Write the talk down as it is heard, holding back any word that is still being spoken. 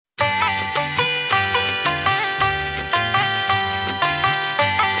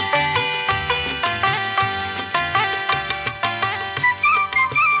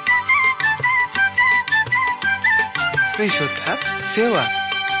प्रिय श्रोता सेवा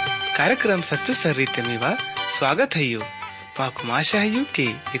कार्यक्रम सच्चो सर्री तेमीवा स्वागत है यू पाकुम आशा है यू कि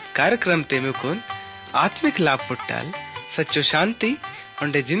इत कार्यक्रम तेमुकुन आत्मिक लाभ पुट्टल सच्चो शांति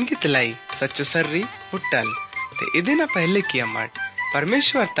उंडे जिंदगी तलाई सच्चो सर्री पुट्टल ते इदिना पहले की अम्मट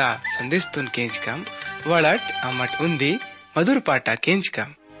परमेश्वर ता संदेश तुन केंच कम वड़ट अम्मट उन्दी मधुर पाटा केंच कम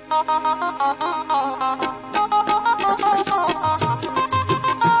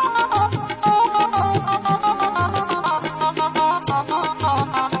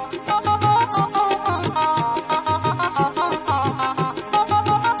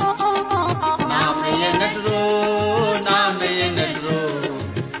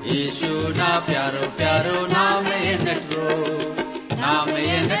प्यारो प्यारो नाम ये नटरो, नाम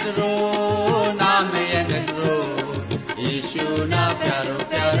ये नटरो, नाम ये नटरो, यीशु ना प्यारो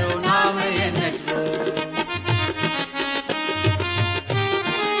प्यारो नाम ये नटरो।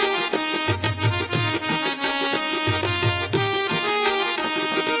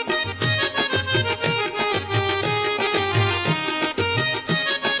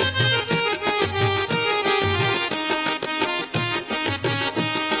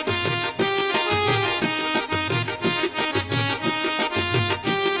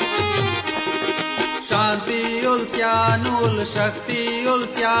 Ultianul Shakti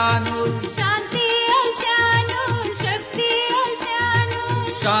Ultianul Shanti Ultianul Shakti Ultianul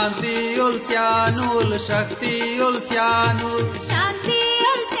Shanti Ultianul Shakti Ultianul Shanti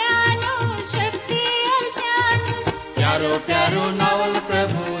Ultianul Shakti Ultianul प्यारो प्यारो नावल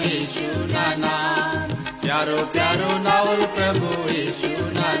प्रभु यीशु ना नाम, प्यारो प्यारो नावल प्रभु यीशु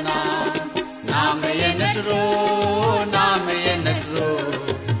ना नाम, नाम ये नटरो, नाम ये नटरो,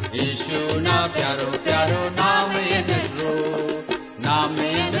 यीशु ना प्यारो प्यारो नाम ये नटरो, नाम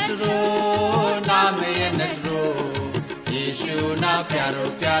ये नटरो, नाम ये नटरो, यीशु ना प्यारो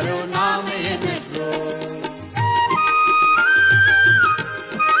प्यारो नाम ये नटरो।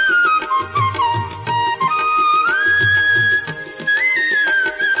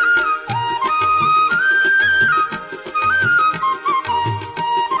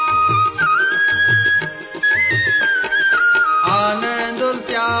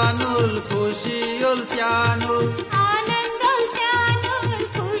 Ultianul Kushi Ultianul Anand Ultianul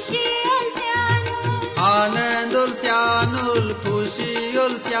Kushi Ultianul Anand Ultianul Kushi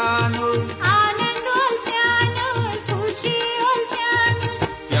Ultianul Anand Ultianul Kushi Ultianul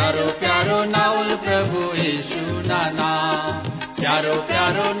प्यारो प्यारो नावल प्रभु यीशु ना नाम, प्यारो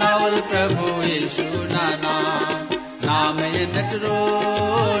प्यारो नावल प्रभु यीशु ना नाम, नाम ये नटरो,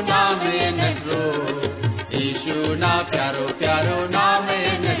 नाम ये नटरो, यीशु ना प्यारो प्यारो नाम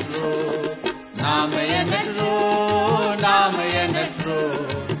ये नटरो, नाम ये नटरो, नाम ये नटरो,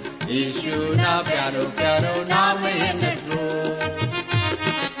 यीशु ना प्यारो प्यारो नाम ये नटरो।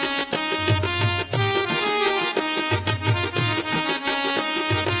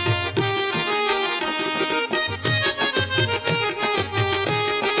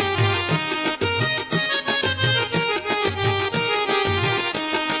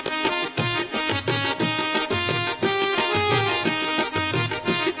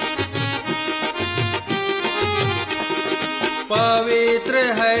 पवित्र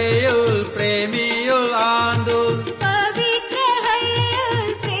है युल प्रेमी युल आंदुल, पवित्र है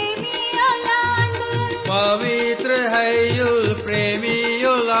युल प्रेमी युल आंदुल, पवित्र है युल प्रेमी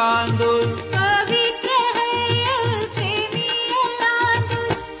युल आंदुल, पवित्र है युल प्रेमी युल आंदुल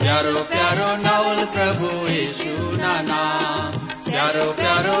प्यारो प्यारो नावल प्रभु यीशु ना नाम, प्यारो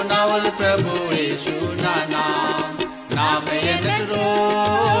प्यारो नावल प्रभु यीशु ना नाम, नाम ये नटरो,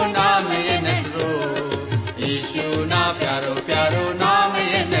 नाम ये नटरो, यीशु ना प्यारो प्यारो नाम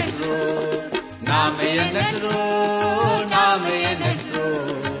ये नटरो, नाम ये नटरो, नाम ये नटरो,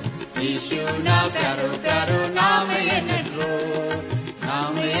 यीशु ना प्यारो प्यारो नाम ये नटरो,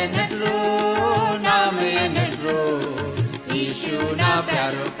 नाम ये नटरो, नाम ये नटरो, यीशु ना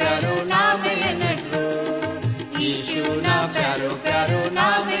प्यारो प्यारो नाम ये नटरो, यीशु ना प्यारो प्यारो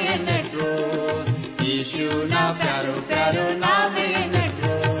नाम ये नटरो, यीशु ना प्यारो प्यारो नाम ये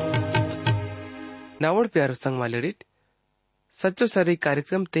नटरो। नावड़ प्यारो संग वालेडिट सच्चो सरी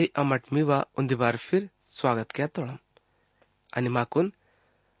कार्यक्रम ते अमट मीवा उन्दी बार फिर स्वागत किया तोड़म आणि माकुन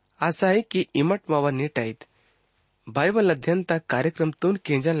आशा है कि इमट मावा नीट आईत बाइबल अध्ययन तक कार्यक्रम तुन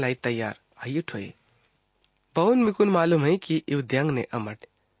केंजन लाई तैयार आयुट हुए बहुन मिकुन मालूम है कि इवद्यांग ने अमट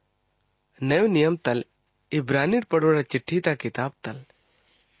नयो नियम तल इब्रानी पड़ोड़ा चिट्ठी ता किताब तल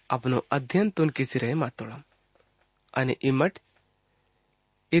अपनो अध्ययन तुन किसी रहे मातोड़म आणि इमट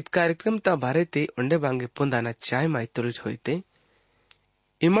इत कार्यक्रम ता बारे ते उंडे बांगे पुंदाना चाय माई तुरुज होईते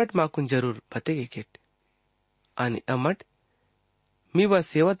इमट माकुन जरूर बतेगे किट आणि अमट मी व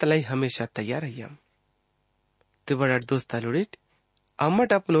सेवा तलाई हमेशा तैयार अय्यम ते बड़ा दोस्तालुडीट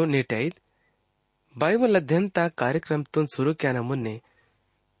अम्मट अपनो नेटाईत बाइबल अध्ययनता कार्यक्रम तुन सुरू क्या मुन्ने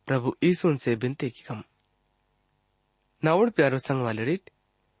प्रभु ईसून से बिनते की कम नावड़ प्यारो संग वालेडीट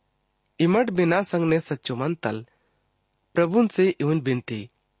इमट बिना संग ने सच्चो मन तल प्रभुन से इवन बिनती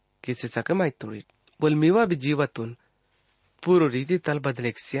किसी सकमाई तोड़ीट बोल मीवा भी जीवतुन पूरो रीति तल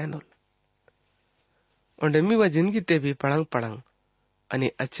बदले सियानोल और मीवा जिंदगी ते भी पड़ंग पड़ंग अनि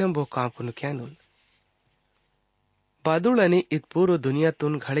अचंबो कांपुन क्यानोल बादुड़ अनि इत पूरो दुनिया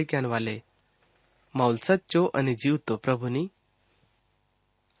तुन घड़े क्यान वाले माउल सच्चो अनि जीव तो प्रभुनी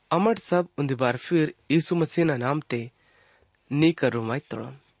अमर सब उन्दी बार फिर यीशु मसीह ना नाम ते नी करो माई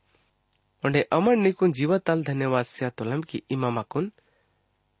तोड़म उन्हें अमर निकुन जीवताल धन्यवाद सिया तोलम की इमामा कुन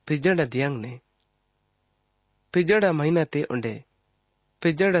पिजड़ा दियांग ने पिजड़ा महीना ते उन्हें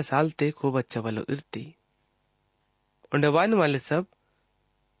पिजड़ा साल ते खूब अच्छा वालो इरती उन्हें वान वाले सब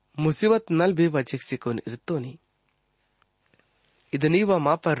मुसीबत नल भी बचिक सिकोन इरतो नी इदनी व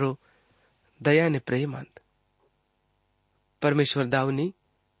माँ पर रो दया ने प्रेमांत परमेश्वर दावनी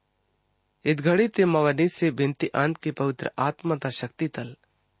इत घड़ी ते मवानी से बिनती आंत की पवित्र आत्मा ता शक्ति तल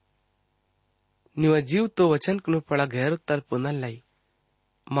निवा जीव तो वचन कनु पड़ा गहर तल पुनल लाई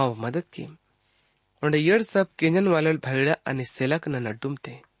माव मदद की उन्हें यड़ सब केंजन वाले भगड़ा अनि सेलक न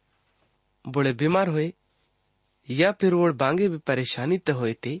नड्डुमते बड़े बीमार हुए या फिर वो बांगे भी परेशानी तो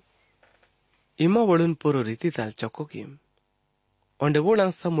हुए थे इमा वड़ुन पूरो रीति तल चौको की उन्हें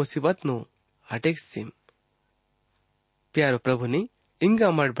वो सब मुसीबत नु हटेक सिम प्यारो प्रभु ने इंगा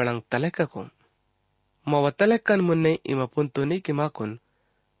मड बड़ंग तलेका को माव तलेकन मुन्ने इमा पुंतो ने कि माकुन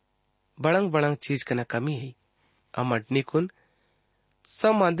बड़ंग बड़ंग चीज कना कमी है अमड निकुन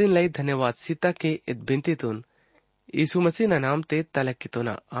समादिन लाई धन्यवाद सीता के इत बिनती तुन यीशु मसीह ना नाम ते तलक की तो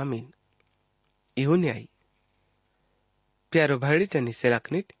ना आमीन इहुन आई प्यारो भाईडी चनी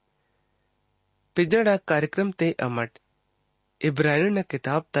सेलाकनिट पिजड़ा कार्यक्रम ते अमट इब्राहिम न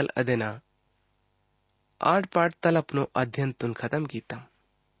किताब तल अदेना 8 पाठ तल अपनो अध्ययन तुन खत्म कीता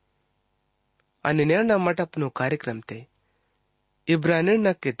अनि निर्णय मट अपनो कार्यक्रम ते इब्राहिम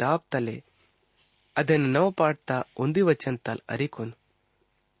न किताब तले अदेन 9 पाठ ता उन्दी वचन तल अरिकुन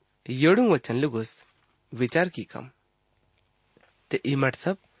येड़ू वचन लुगुस विचार की कम ते इमट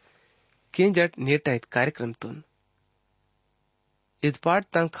सब केंजट नेटाइत कार्यक्रम तुन इद पाठ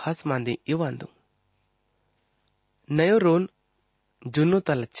तंग खास मांदी इवांदू नयो रोन जुन्नो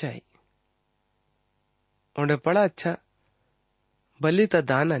तल अच्छा है उन्हें पड़ा अच्छा बल्ली ता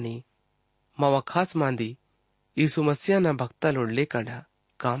दान अनि मावा खास मांदी यीशु मसीह ना भक्ता लोड लेकाडा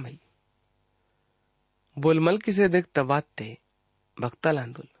काम है बोलमल किसे देख तबात ते भक्ता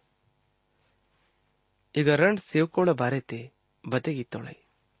लांदुल इग रण सेवकोड़ बारे ते बतेगी तोड़े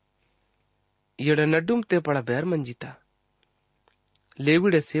येड़ नड्डुम ते पड़ा बैर मंजिता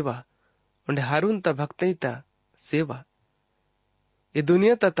लेविड़े सेवा उन्हें हारून ता भक्तई ता सेवा ये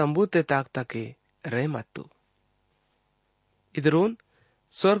दुनिया ता तंबू ते ताकता के रह मातू इधरोन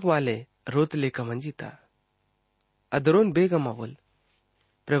स्वर्ग वाले रोत लेका मंजिता अदरोन बेगमावल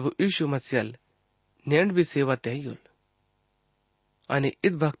प्रभु यीशु मसीहल नेंड भी सेवा तययुल आणि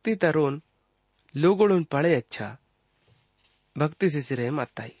इत भक्ति तरोन लोगोड़ुन पड़े अच्छा भक्ति से सिरे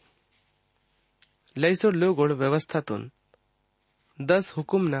माताई लैसोड लोगोड़ व्यवस्था तुन 10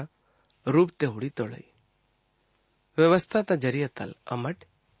 हुकुम ना रूप ते हुड़ी तोड़े व्यवस्था ता जरिया तल अमट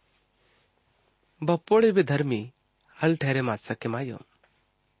बप्पोड़े भी धर्मी हल ठहरे मात सके मायो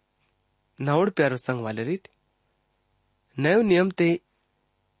नाउड़ प्यारो संग वाले रीत नयो नियम ते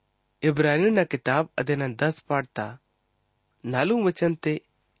इब्राहिम ना किताब अदेना 10 पाठ ता नालू वचन ते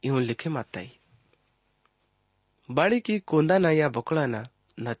यूं लिखे माताई बाड़ी की कोंदा ना या बकड़ा ना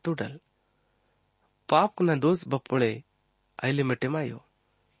न तुडल पाप ना दोष बप्पोड़े आइले मिटे मायो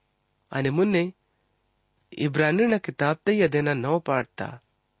आणि मुन्ने इब्राहिम ना किताब ते अदेना 9 पाठ ता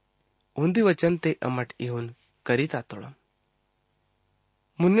उन्दी वचन ते अमट इहुन करीता तोड़म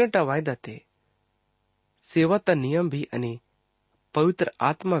मुन्नेटा वायदा ते सेवाता नियम भी अनि पवित्र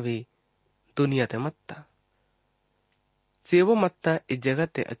आत्मा भी दुनिया ते मत्ता सेवो मत्ता इस जगह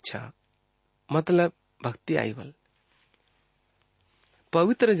ते अच्छा मतलब भक्ति आईवल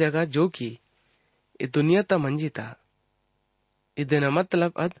पवित्र जगह जो की इ दुनिया ता मंजिता इदेना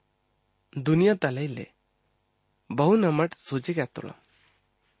मतलब अद दुनिया ता ले बहु नमट सोचे क्या तोड़म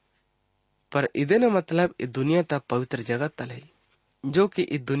पर इदेना मतलब इ दुनिया ता पवित्र जगह तल है जो कि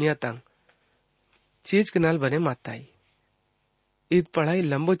इ दुनिया तंग चीज के नाल बने माताई ईद पढ़ाई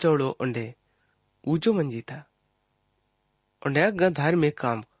लंबो चौड़ो उंडे ऊंचो मंजीता उंडे अग्गा धार्मिक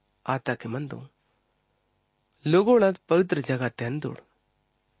काम आता के मंदो लोगोड़द पवित्र जगह तेंदुड़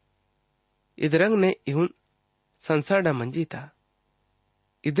इदरंग ने इहुन संसारडा मंजीता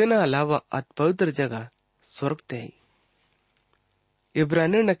इदेना अलावा अत पवित्र जगह स्वर्ग ते आई।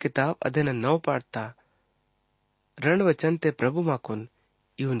 इब्रानियों किताब अध्ययन 9 पाठता रण वचन ते प्रभु माकून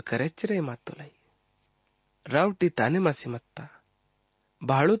येऊन करेचरे मातोलाई रावटी ताने मासी मत्ता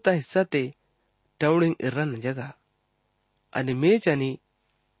भाळूता हिस्सा ते टवळिंग इर्रन जगा आणि मेज आणि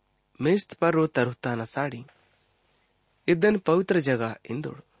मेस्त परो तरुताना साडी इदन पवित्र जगा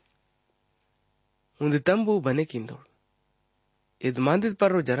इंदोड़ उंद तंबू बने किंदोड़ इद मांदित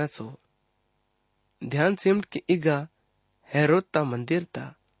परो जरासो ध्यान सिमट की इगा हेरोता मंदिरता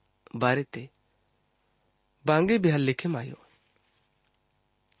बारिते बांगे भी हल लिखे मायो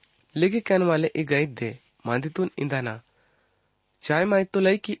लिखे कहने वाले इगा इद्दे मांदितून इंदाना चाय माय तो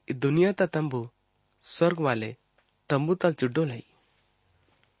लाई की दुनिया ता तंबू स्वर्ग वाले तंबू तल चुड्डो लाई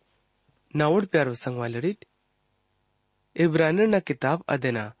नावड़ प्यारो संग वाले रीट इब्रानियों ना किताब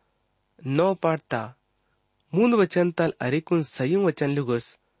अदेना 9 पाठता मूंद वचन तल अरिकुन सयुं वचन लुगोस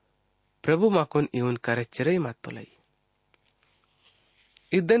प्रभु माकुन इवन करेचरे मातोलाई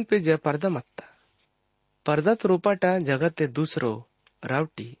इदन पे जय पर्दा मत्ता पर्दा तो रोपाटा जगते दूसरो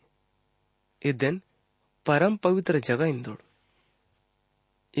रावटी इदन परम पवित्र जगह इंदोड़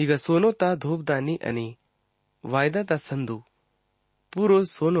ಈಗ ಸೋನೋತಾ ಧೂಪದಾನಿ ಅನಿ ವಾಯ್ದಾದ ಸಂದು ಪೂರೋ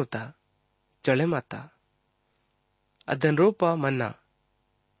ಸೋನೋತಾ ಚಳೆ ಮಾತಾ ಅದನ್ ರೋಪ ಮನ್ನ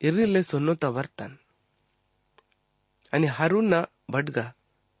ಇರ್ರಿಲ್ಲೆ ಸೊನ್ನೋತಾ ವರ್ತನ್ आणि हारून बडगा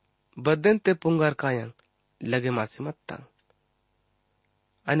बदन ते पुंगार कायांग लगे मासी मत्तांग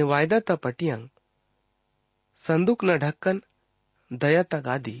आणि वायदाता पटियांग संदूक न ढक्कन दयाता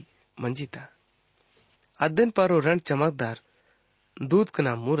गादी मंजिता अदन पारो रण चमकदार दूध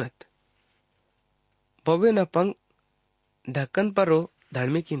कना मूरत बवे न पंग ढक्कन परो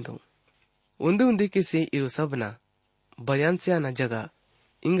धड़मी किंदो उंदी उंदी किसी इव सबना बयान से आना जगह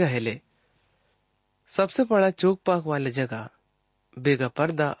इंगा हेले सबसे बड़ा चौक पाक वाले जगह बेगा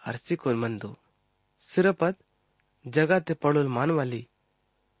पर्दा अरसी को मंदो सिरपद जगह ते पड़ोल मान वाली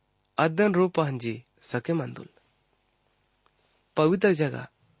अदन रूप हंजी सके मंदुल पवित्र जगह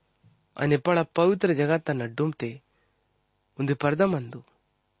अने पड़ा पवित्र जगह ता नड्डुमते उंदे पर्दा मंदु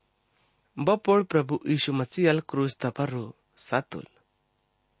बपोड़ प्रभु यीशु मसीह अल क्रूस तपरो सातुल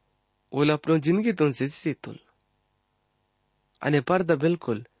ओल अपनो जिंदगी तुन से सीतुल अने पर्दा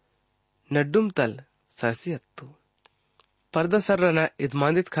बिल्कुल नड्डुम तल सरसियत्तु पर्दा सर्रना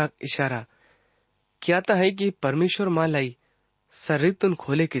इदमानित खाक इशारा क्या ता है कि परमेश्वर मालाई सर्रितुन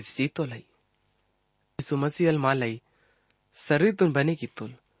खोले की जीतो लाई यीशु मसीह अल मालाई सर्रितुन बने की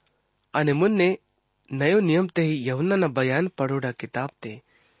तुल अने मुन्ने नयो नियम ते ही यहुन्ना न बयान पढ़ोड़ा किताब ते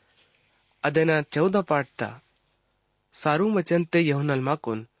अदेना 14 पाठता सारू वचन ते यहुन्नल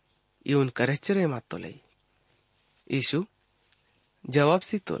माकुन इउन करेचरे मातो लई यीशु जवाब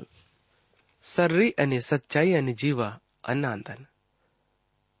सितोल सर्री अनि सच्चाई अनि जीवा अन्नांदन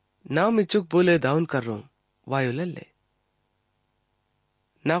नाम इचुक बोले दाउन कर रो वायु लल्ले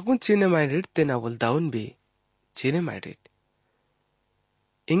नाकुन चीने माइडिट ते नावल दाउन भी चीने माइडिट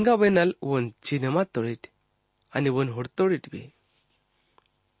इंगा वेनल वोन चिनेमा तोड़िट आणि वोन हुडतोड़िट भी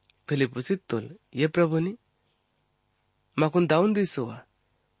फिलिपुसितोल ये प्रभुनी माकुन दाउन दिसुवा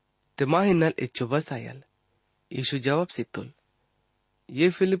ते माहिनल इच्छु बस आयल यीशु जवाब सितोल ये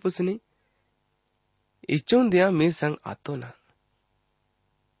फिलिपुसनी इच्चों दिया मी संग आतो ना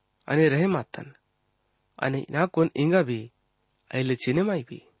आणि रहे मातन आणि नाकुन इंगा भी ऐले चिनेमाई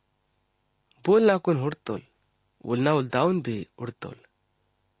भी बोल नाकुन हुडतोल वोलना उल दाउन भी उड़तोल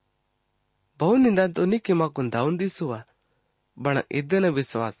बहु निंदा तो निके माकुन दाउन दिसुवा बण इद्दन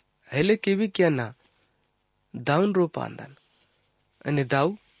विश्वास हेले केवी क्या ना दाउन रूपांदन अनि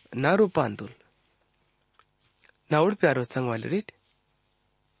दाउ ना रूपांदुल नाउड प्यारो संग वाले रीट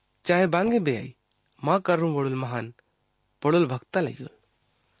चाहे बांगे बे आई मां करूं वडुल महान पड़ोल भक्ता लयुल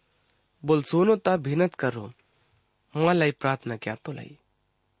बोल सोनो ता भिनत करो मां लाई प्रार्थना क्या तो लाई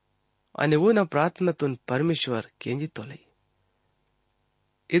आणि वो ना प्रार्थना तुन परमेश्वर केंजी तो लाई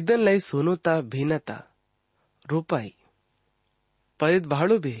इदन लाई सोनोता भीनता रूपाई पयद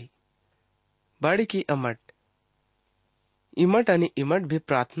भाड़ो भी बाड़ी की इमट आणि इमट भी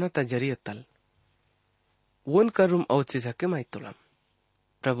प्रार्थना ता जरिए तल वोन करूम औची सके माइतुलम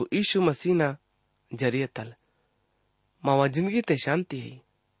प्रभु यीशु मसीह ना जरिए तल मावा जिंदगी ते शांति है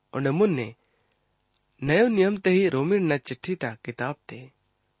और मुन्ने नयो नियम ते ही रोमिन न चिट्ठी ता किताब ते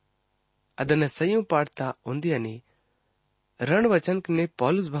अदन सयू पाठता उंदी अनि रण वचन ने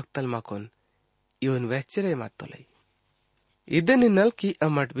पौलुस भक्तल माकोन इवन वैचरे मातोलाई इदन नल की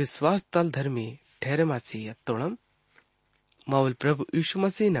अमट विश्वास तल धर्मी ठहरे मासी तोड़म मावल प्रभु यीशु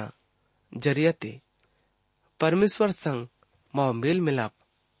मसीह ना जरियते परमेश्वर संग माव मेल मिलाप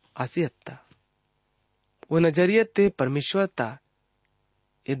आसियत्ता वो नजरियते परमेश्वर ता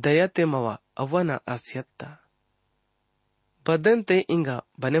दयाते मवा ಅವ್ವನ ಆಸ್ಯತ್ತ बदन इंगा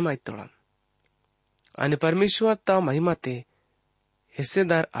बने माहितोळा आणि परमेश्वर ता महिमा ते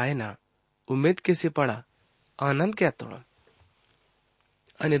हिस्सेदार आए ना उम्मीद किसी पड़ा आनंद क्या तोड़ा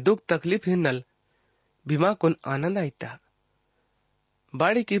आणि दुख तकलीफ हिन्नल भीमा कुन आनंद आईता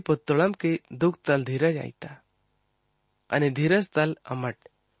बाड़ी की पुत्तोळम की दुख तल धीरज आईता आणि धीरज तल अमट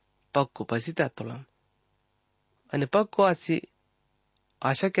पग को पसीता तोळम आणि पग को आसी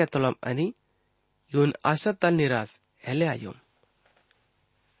आशा क्या तोळम आणि यून आशा तल निराश हेले आयुम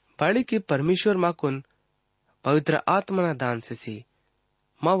बाड़ी की परमेश्वर माकुन पवित्र आत्मना दान से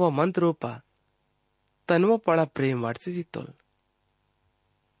मा व मंत्र रूपा तनव पड़ा प्रेम वाटसे जितोल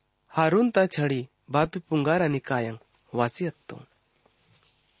हारून ता छड़ी बापी पुंगार आणि कायंग वासी अत्तो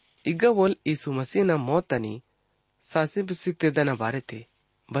इग्गा बोल ईसु मसीह न मौत आणि सासी बिसिते दना बारे थे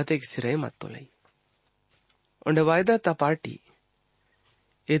बते की सिरे मत्तोलाई उंडे वायदा ता पार्टी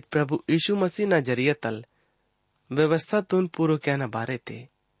इत प्रभु ईशु मसीह न जरिया तल व्यवस्था तुन पूरो क्या न बारे थे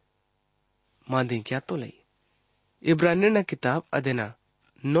मादी क्या तो लई इब्रानी न किताब अदेना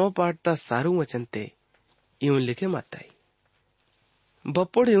 9 पाठता सारू वचन ते इवन लिखे माताई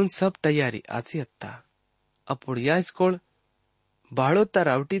बपोड़ इवन सब तैयारी आसी अत्ता अपुड़ याजकोड़ बाड़ो ता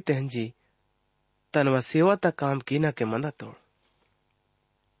रावटी तेहंजी तनवा सेवा ता काम कीना के मंदा तोड़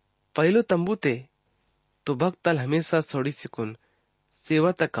पहलो तंबू ते तो भक्तल हमेशा सोड़ी सिकुन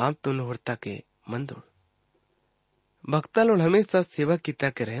सेवा ता काम तुन होड़ता के मंदोड़ भक्तल हमेशा सेवा कीता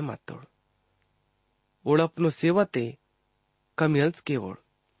के रहे मातोड़ ओड़ अपनो सेवा ते कमियल्स के ओड़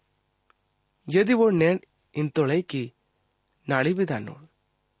यदि वो नैन इन तोड़ई की नाड़ी भी दानोड़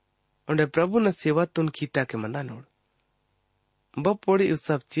उन्हें प्रभु न सेवा तुन कीता के मंदा नोड़ बप पोड़ी उस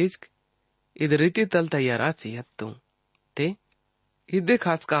सब चीज इध रीति तल तैयार आसी हत्तू ते इधे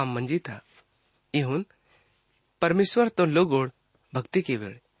खास काम मंजी था इहुन परमेश्वर तो लोगोड़ भक्ति की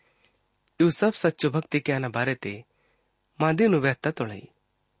वेड़ यू सब सच्चो भक्ति क्या न बारे ते मादी नु व्यक्ता तोड़ई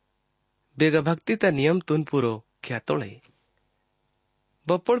बेगा भक्ति ता नियम तुन पूरो क्या तोड़े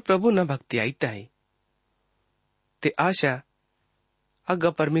बपोड़ प्रभु न भक्ति आईता है ते आशा अग्गा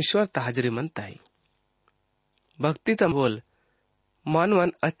परमेश्वर ता हाजरी मनता है भक्ति ता बोल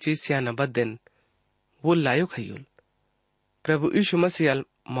मानवन अच्छी स्याना बदन वो लायो खयुल प्रभु यीशु मसीह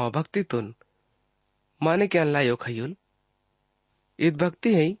मौ भक्ति तुन माने क्या लायो खयुल इत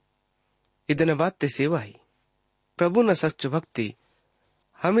भक्ति है इदन बात ते सेवा है प्रभु न सच्चो भक्ति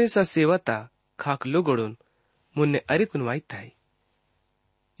हमेशा सेवता खाक लोगोड़ून मुन्ने अरिकुन वाईता है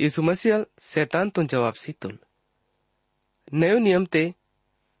यीशु मसीह शैतान तुन जवाब सीतुल नयो नियम ते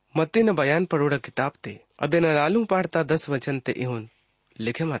मत्ती न बयान पढ़ोड़ा किताब ते अदेन लालू पाड़ता 10 वचन ते इहुन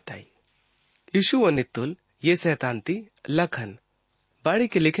लिखे माताई यीशु व नित्तुल ये शैतान ती लखन बाड़ी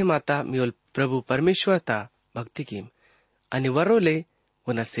के लिखे माता म्योल प्रभु परमेश्वर ता भक्ति कीम अनिवार्य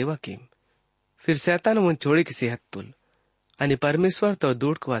उन सेवा कीम फिर शैतान वन छोड़ी की सेहत तुल आणि परमेश्वर तो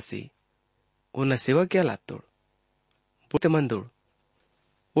दूडकवासी उन सेवा क्या लातोड पुते मंदोड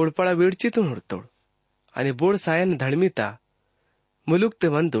ओडपळा विडचितून हुडतोड आणि बोड सायन धडमिता मुलुक ते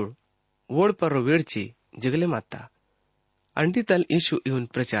मंदोड वोड पर विडची जिगले माता अंटी तल ईशु इवन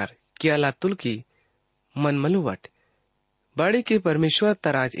प्रचार किया लातुल की मन मलुवट बाड़ी के परमेश्वर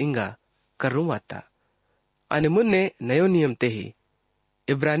तराज इंगा करू माता आणि मुन्ने नयो नियम ते ही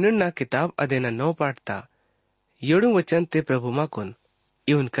इब्रानियों ना किताब अदेना 9 पाठता येडू वचन ते प्रभु माकुन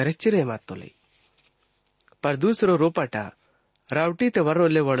इवन करेचिरे मातोले पर दूसरो रोपाटा रावटी ते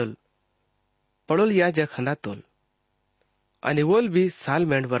वर्रोले वडुल पड़ोल याजक हंदातोल आणि वोल भी साल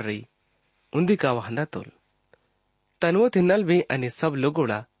मेंढ वर्री उंदी का हंदातोल तनवो थिन्नल भी आणि सब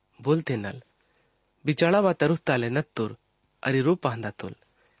लोगोड़ा बोल थिन्नल बिचाड़ा वा तरुस्ताले नत्तुर अरि रूप हंदातोल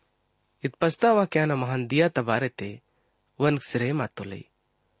इत पस्तावा क्या न महान दिया तबारे ते वन सिरे मातोले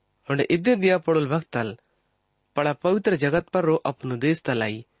उन्हें इद्दे दिया पड़ोल भक्तल पड़ा पवित्र जगत पर रो अपनो देश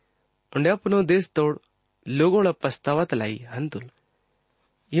तलाई उन्हें अपनो देश तोड़ लोगों पछतावा तलाई हंतुल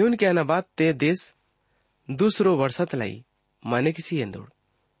यून क्या न बात ते देश दूसरो वर्षा तलाई माने किसी इंदोड़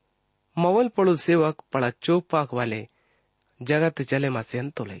मवल पड़ोल सेवक पड़ा चोक पाक वाले जगत चले मासे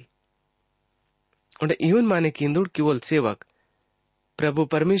हंतुलाई उन्हें यून माने की इंदोड़ केवल सेवक प्रभु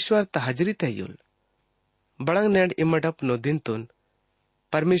परमेश्वर ता हाजरी तयुल बड़ंग नेड इमट अपनो दिन तुन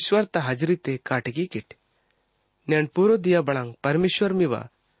परमेश्वर ता हाजरी ते काटगी किट नेण पूरो दिया बड़ंग परमेश्वर मिवा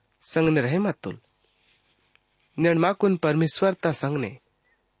संग ने रहे मातुल नेण माकुन परमेश्वर ता संग ने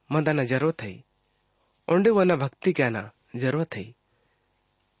मदाना जरूरत है ओंडे वना भक्ति क्या ना जरूरत है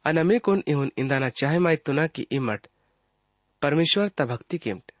अनमे कोन इहुन इंदाना चाहे माय तुना की इमट परमेश्वर ता भक्ति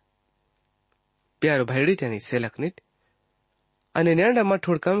केमट प्यारो भाईडी त्यानी सेलकनिट आणि नेण मठ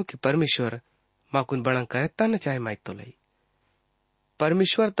हुडकम की परमेश्वर माकुन बड़ंग करता न चाहे माय तो लई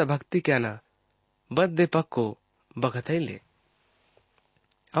परमेश्वर ता भक्ति क्या ना बदे पक्को बगत ले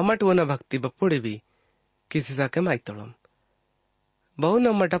अमट वो न भक्ति बपुड़े भी किसी सा के माई तोड़म बहु न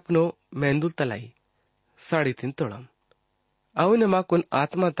मट अपनो मेंदुल तलाई साड़ी तीन तोड़म अव न माकुन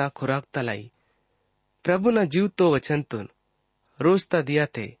आत्मा ता खुराक तलाई प्रभु न जीव तो वचन तुन रोज ता दिया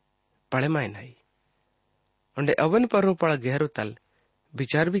थे पड़े माय नहीं उन्हें अवन पर पड़ा गहरो तल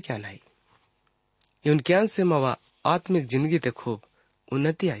विचार भी क्या नहीं इन ज्ञान से मवा आत्मिक जिंदगी ते खूब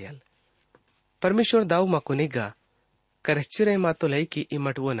उन्नति आयल परमेश्वर दाऊ माको निगा करश्चिरे मातो लई की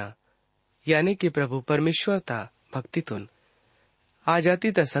इमट वो ना यानी कि प्रभु परमेश्वर ता भक्ति तुन आ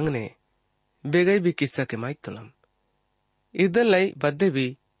जाती ता संग ने बेगई भी किस्सा के माइक तुलम इधन लई बद्दे भी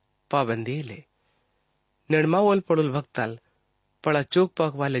पाबंदी ले निर्मावल पड़ुल भक्ताल पड़ा चौक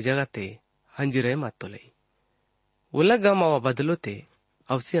पाक वाले जगह ते हंजिरे मातो लई उलगा मावा बदलो ते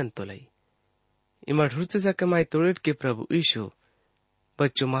अवसी अंतो लई इमट हुर्से सके माई तोड़ेट के प्रभु ईशु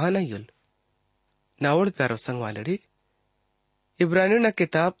बच्चों महानयुल नावड़ प्यारो संग वाले इब्रानियों न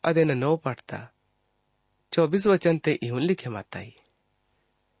किताब अदे न 9 पढ़ता 24 वचन ते इहुन लिखे माताई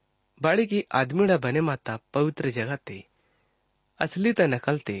बाड़ी की आदमीड़ा बने माता पवित्र जगह ते असली ता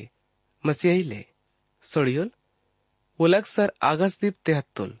नकलते मसीही ले सोड़ियोल उलग सर आगसदीप ते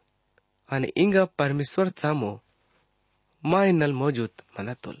हत्तुल अने इंगा परमेश्वर सामो माय नल मौजूद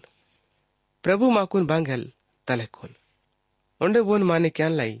मनतुल प्रभु माकुन बांगेल तलेकोल उंडे वोन माने क्या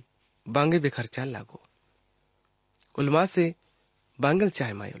लाई बांगे भी खर्चा लागो उलमा से बांगल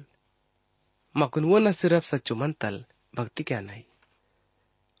चाय मायुल माकुन वो न सिर्फ सच्चो मन तल भक्ति क्या नहीं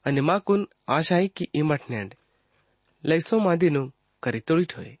अने माकुन आशाई की इमट नेंड लैसो मादिनु करी तोड़ी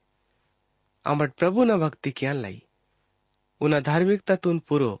ठोए अमट प्रभु न भक्ति क्या लाई उना धार्मिकता तुन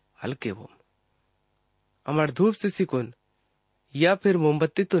पूरो हल्के वो अमर धूप से सिकुन या फिर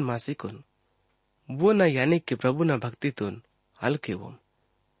मोमबत्ती तुन मासिकुन वो न यानी कि प्रभु न भक्ति तुन हल्के वो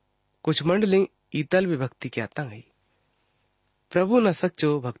कुछ मंडली ईतल भी भक्ति क्या तंगई प्रभु न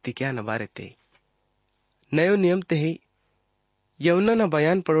सच्चो भक्ति क्या न बारे ते नयो नियम ते ही यमुना न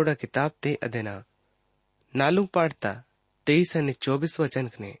बयान पड़ोड़ा किताब ते अदेना नालू पाड़ता 23 અને 24 वचन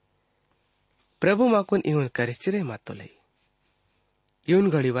ने प्रभु माकुन इवन करिचिरे मातो लई इवन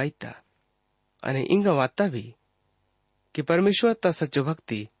घड़ी वाईता अने इंगा वाता भी कि परमेश्वर ता सच्चो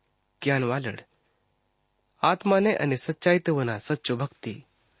भक्ति ज्ञान वालड़ आत्मा ने अने सच्चाई ते वना सच्चो भक्ति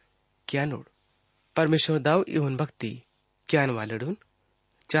ज्ञानोड़ परमेश्वर दाव इवन भक्ति ज्ञान वालड़ून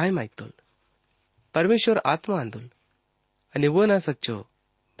चाहे माइतुल परमेश्वर आत्मा अंदुल अने वो ना सच्चो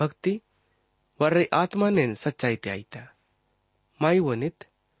भक्ति वर्रे आत्मा ने सच्चाई ते आईता माई वो नित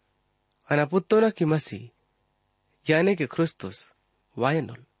अना पुत्तोना की मसी यानी कि क्रिस्तुस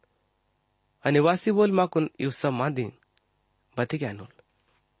वायनुल अने वासी बोल माकुन युसा मादिन बति ज्ञानुल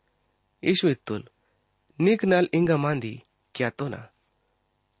ईशु इत्तुल नीक नल इंगा मांदी क्या तो ना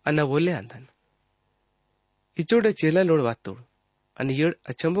अना बोले अंदन इचोड़े चेला लोड़ वातोड़ अने येड़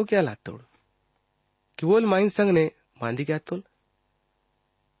अचंबो क्या लातोड़ कि बोल माइन संग ने मांदी क्या तोल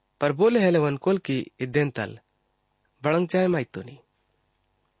पर बोले हेले वनकोल की इद्देन तल बड़ंग चाहे माई तो नहीं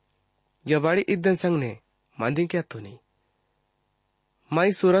या बाड़ी इद्देन संग ने मांदी क्या तो नहीं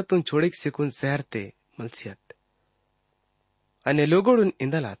माई सूरत उन छोड़िक सिकुन शहर ते मलसियत अने लोगोड़ुन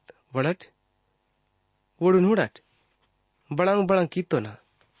इंदलात वड़ट वोड़ुन हुड़ट बड़ंग बड़ंग की तो ना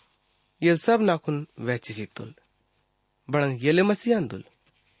ये सब नाकुन वैची सितुल बड़ंग येले मसी अंदुल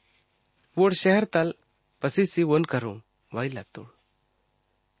वोड़ शहर तल पसीसी वोन करूं वाई लातोड़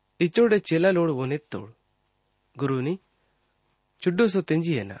इचोड़े चेला लोड़ वो तोड़ गुरुनी चुड्डो सो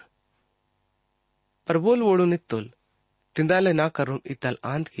तिंजी है ना पर बोल वोड़ू नित्तुल तिंदाले ना करूं इतल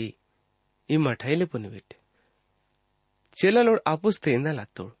आंध की इमा ठैले पुनिविट चेला लोड़ आपुस थे इंदा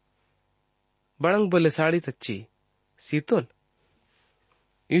लातोड़ बड़ंग बोले साड़ी तच्ची सीतोल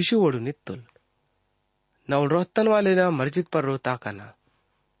ईशु वोड़ू नित्तुल नवल रोहतन वाले ना मस्जिद पर रोता का ना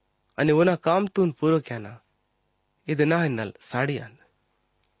अने वो ना काम तून पूरो क्या ना इधर ना है नल साड़ी आन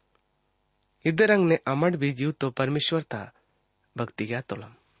इधर रंग ने अमट भी जीव तो परमेश्वर था भक्ति क्या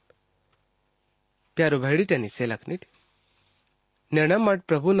तोलम प्यारो भेड़ी टनी से लखनिट निर्णमट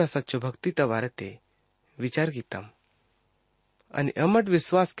प्रभु न सच्चो भक्ति तवारते विचार की तम अने अमट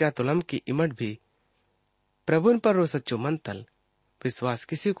विश्वास क्या तोलम की इमट भी प्रभुन पर रो सच्चो मन तल विश्वास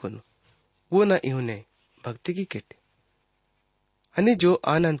किसी को वो न इन्होंने भक्ति की किट अने जो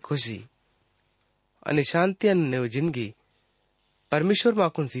आनंद खुशी अने शांति अने जिंदगी परमेश्वर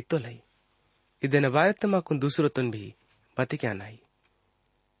माकुन सीतो लाई इधन वायत माकुन दूसरो तुन भी बति क्या नाई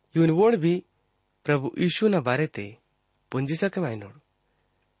यून वोड़ भी प्रभु ईशु न बारे ते पुंजी सके माइनोड़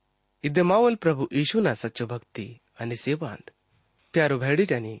इधे मावल प्रभु ईशु न सच्चो भक्ति अने सेवांत प्यारो भेड़ी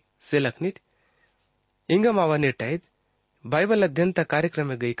जानी से लखनिट इंगा मावा ने टाइद बाइबल अध्ययन ता कार्यक्रम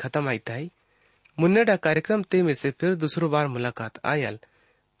में गई खत्म आई था। मुन्नेडा कार्यक्रम ते में से फिर दूसरो बार मुलाकात आयल।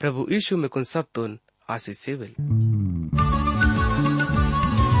 प्रभु यीशु में कुन सब तुन आशीष से विल।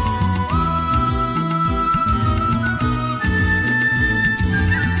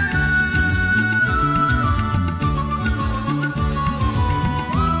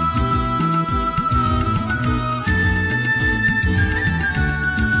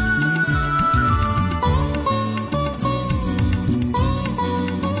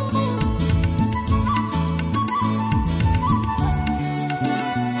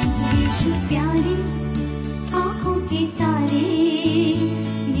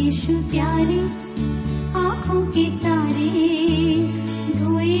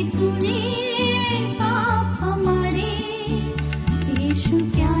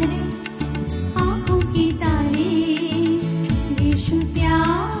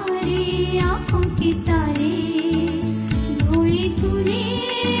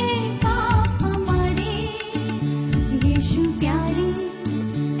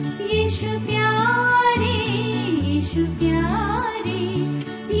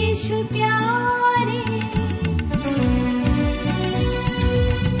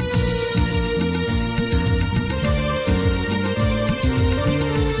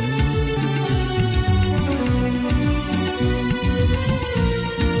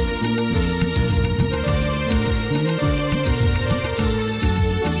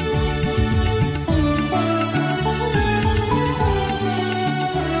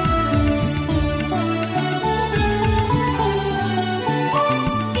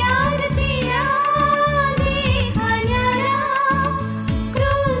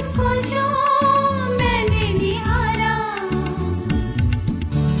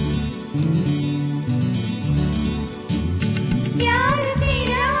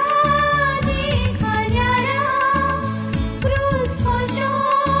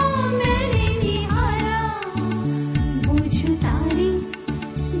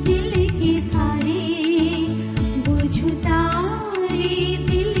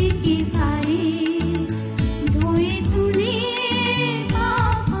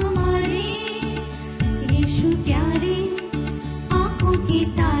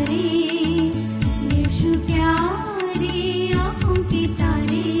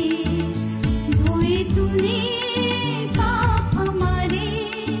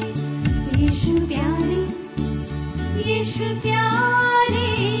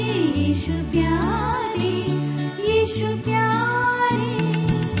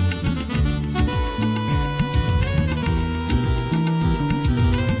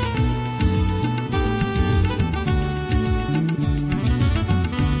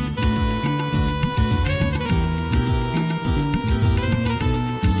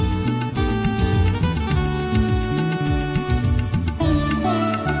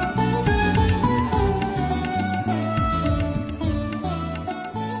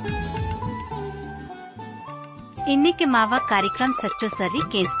 इन्हीं के मावा कार्यक्रम सच्चो सर्री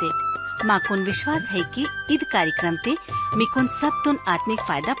केंसते माकुन विश्वास है कि ईद कार्यक्रम ते मिकुन सब तुन आत्मिक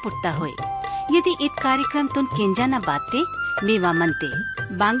फायदा पुट्टा होए। यदि ईद कार्यक्रम तुन केंजा न बाते मीवा मनते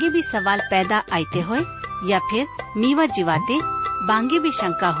बांगे भी सवाल पैदा आते होए या फिर मीवा जीवाते बांगे भी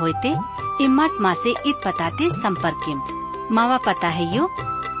शंका होते इम्मत माँ से ईद पताते संपर्क मावा पता है यो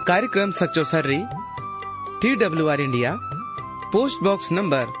कार्यक्रम सच्चो सर्री TWR India post box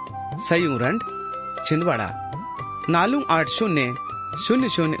number सयूरंड छिंदवाड़ा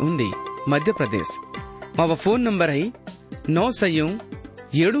 480000 मध्य प्रदेश। मावा फोन नंबर है 9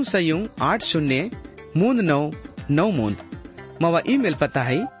 मावा ईमेल पता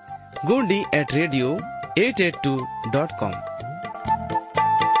है gondi@radio882.com।